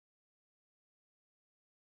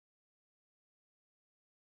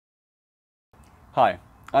Hi,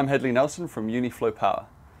 I'm Hedley Nelson from Uniflow Power.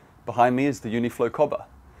 Behind me is the Uniflow Cobber.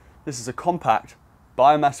 This is a compact,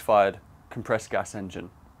 biomass-fired compressed gas engine.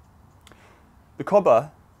 The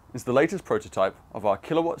Cobber is the latest prototype of our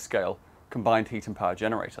kilowatt-scale combined heat and power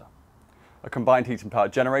generator. A combined heat and power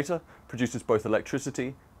generator produces both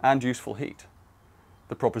electricity and useful heat.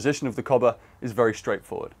 The proposition of the Cobber is very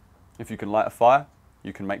straightforward. If you can light a fire,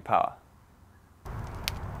 you can make power.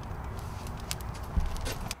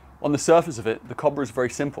 On the surface of it, the Cobber is very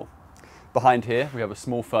simple. Behind here, we have a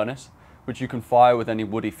small furnace, which you can fire with any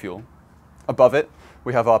woody fuel. Above it,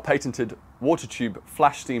 we have our patented water tube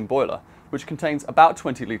flash steam boiler, which contains about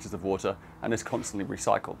 20 litres of water and is constantly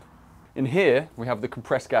recycled. In here, we have the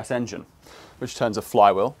compressed gas engine, which turns a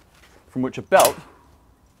flywheel, from which a belt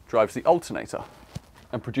drives the alternator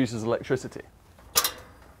and produces electricity.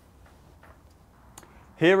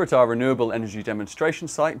 Here at our renewable energy demonstration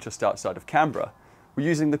site just outside of Canberra, we're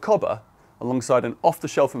using the Cobber alongside an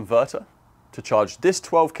off-the-shelf inverter to charge this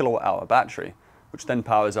 12 kilowatt-hour battery, which then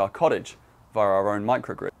powers our cottage via our own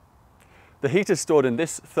microgrid. The heat is stored in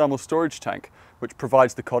this thermal storage tank, which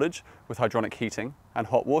provides the cottage with hydronic heating and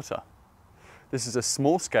hot water. This is a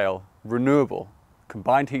small-scale, renewable,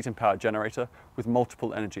 combined heat and power generator with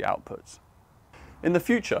multiple energy outputs. In the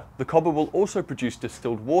future, the Cobber will also produce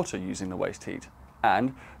distilled water using the waste heat,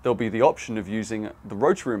 and there'll be the option of using the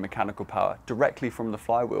rotary mechanical power directly from the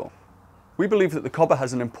flywheel. We believe that the Cobber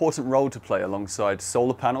has an important role to play alongside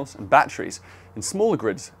solar panels and batteries in smaller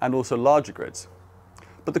grids and also larger grids.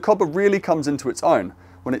 But the Cobber really comes into its own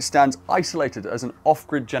when it stands isolated as an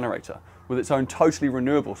off-grid generator with its own totally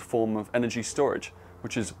renewable form of energy storage,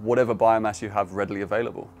 which is whatever biomass you have readily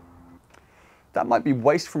available. That might be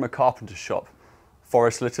waste from a carpenter shop,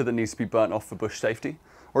 forest litter that needs to be burnt off for bush safety,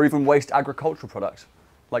 or even waste agricultural products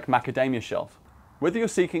like macadamia shells. Whether you're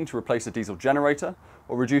seeking to replace a diesel generator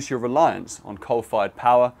or reduce your reliance on coal-fired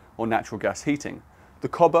power or natural gas heating, the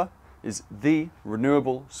Cobber is the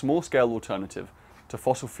renewable, small-scale alternative to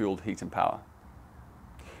fossil-fueled heat and power.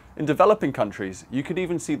 In developing countries, you could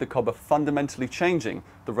even see the Cobber fundamentally changing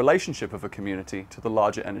the relationship of a community to the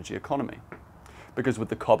larger energy economy. Because with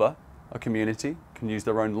the Cobber, a community can use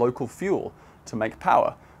their own local fuel to make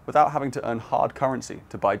power without having to earn hard currency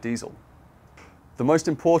to buy diesel. The most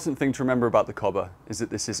important thing to remember about the Cobber is that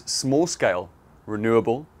this is small-scale,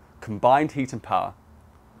 renewable, combined heat and power,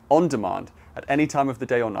 on demand at any time of the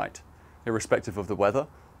day or night, irrespective of the weather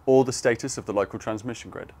or the status of the local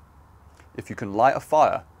transmission grid. If you can light a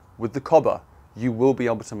fire with the Cobber, you will be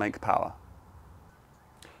able to make power.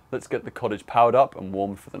 Let's get the cottage powered up and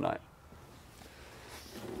warmed for the night.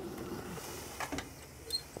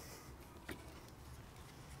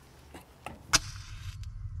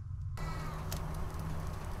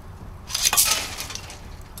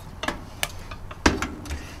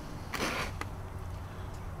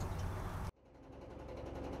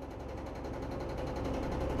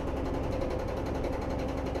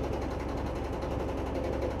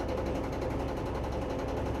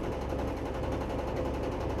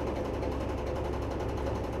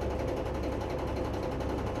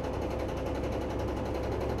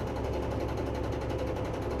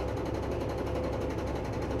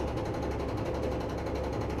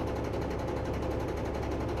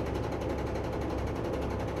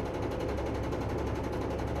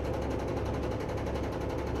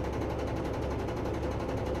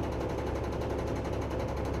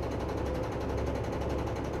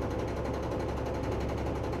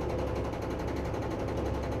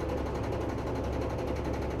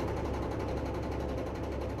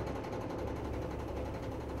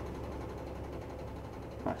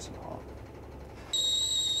 Nice and hot.